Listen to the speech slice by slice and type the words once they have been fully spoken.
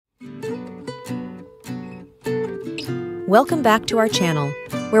Welcome back to our channel,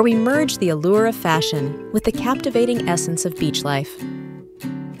 where we merge the allure of fashion with the captivating essence of beach life.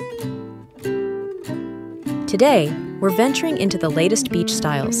 Today, we're venturing into the latest beach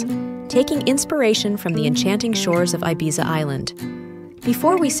styles, taking inspiration from the enchanting shores of Ibiza Island.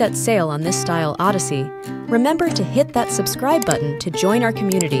 Before we set sail on this style odyssey, remember to hit that subscribe button to join our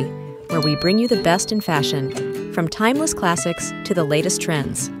community, where we bring you the best in fashion, from timeless classics to the latest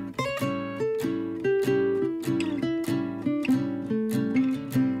trends.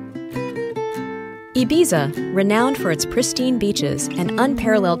 Ibiza, renowned for its pristine beaches and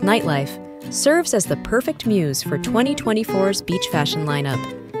unparalleled nightlife, serves as the perfect muse for 2024's beach fashion lineup: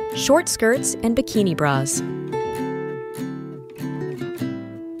 short skirts and bikini bras.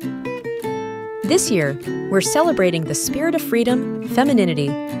 This year, we're celebrating the spirit of freedom, femininity,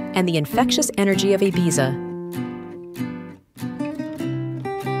 and the infectious energy of Ibiza.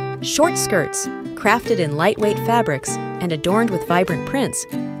 Short skirts, crafted in lightweight fabrics and adorned with vibrant prints,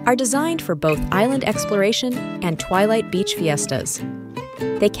 are designed for both island exploration and twilight beach fiestas.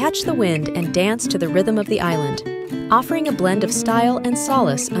 They catch the wind and dance to the rhythm of the island, offering a blend of style and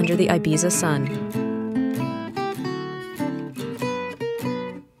solace under the Ibiza sun.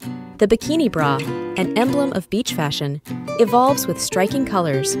 The bikini bra, an emblem of beach fashion, evolves with striking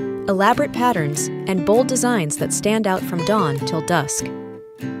colors, elaborate patterns, and bold designs that stand out from dawn till dusk.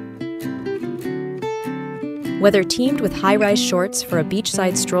 Whether teamed with high-rise shorts for a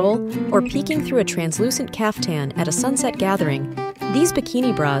beachside stroll or peeking through a translucent caftan at a sunset gathering, these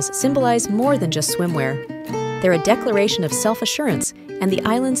bikini bras symbolize more than just swimwear. They're a declaration of self-assurance and the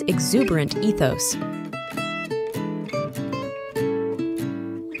island's exuberant ethos.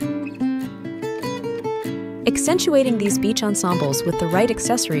 Accentuating these beach ensembles with the right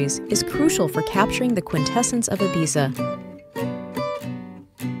accessories is crucial for capturing the quintessence of Ibiza.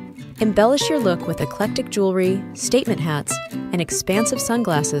 Embellish your look with eclectic jewelry, statement hats, and expansive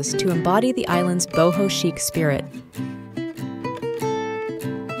sunglasses to embody the island's boho chic spirit.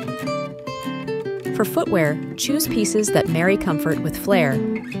 For footwear, choose pieces that marry comfort with flair,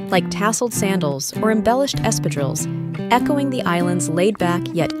 like tasseled sandals or embellished espadrilles, echoing the island's laid-back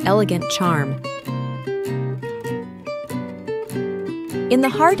yet elegant charm. In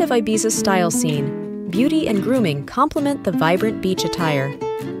the heart of Ibiza's style scene, beauty and grooming complement the vibrant beach attire.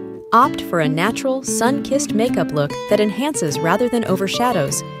 Opt for a natural, sun-kissed makeup look that enhances rather than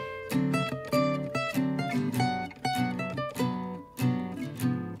overshadows.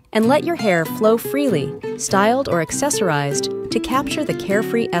 And let your hair flow freely, styled or accessorized, to capture the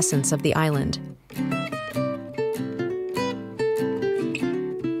carefree essence of the island.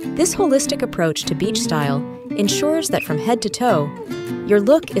 This holistic approach to beach style ensures that from head to toe, your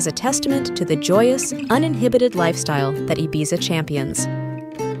look is a testament to the joyous, uninhibited lifestyle that Ibiza champions.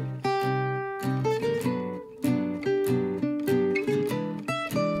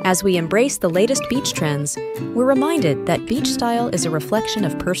 As we embrace the latest beach trends, we're reminded that beach style is a reflection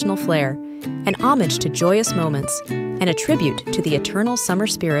of personal flair, an homage to joyous moments, and a tribute to the eternal summer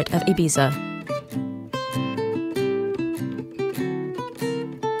spirit of Ibiza.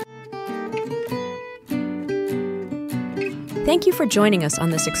 Thank you for joining us on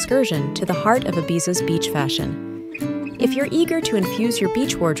this excursion to the heart of Ibiza's beach fashion. If you're eager to infuse your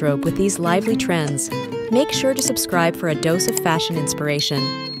beach wardrobe with these lively trends, make sure to subscribe for a dose of fashion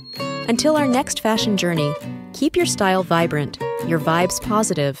inspiration. Until our next fashion journey, keep your style vibrant, your vibes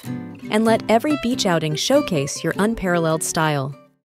positive, and let every beach outing showcase your unparalleled style.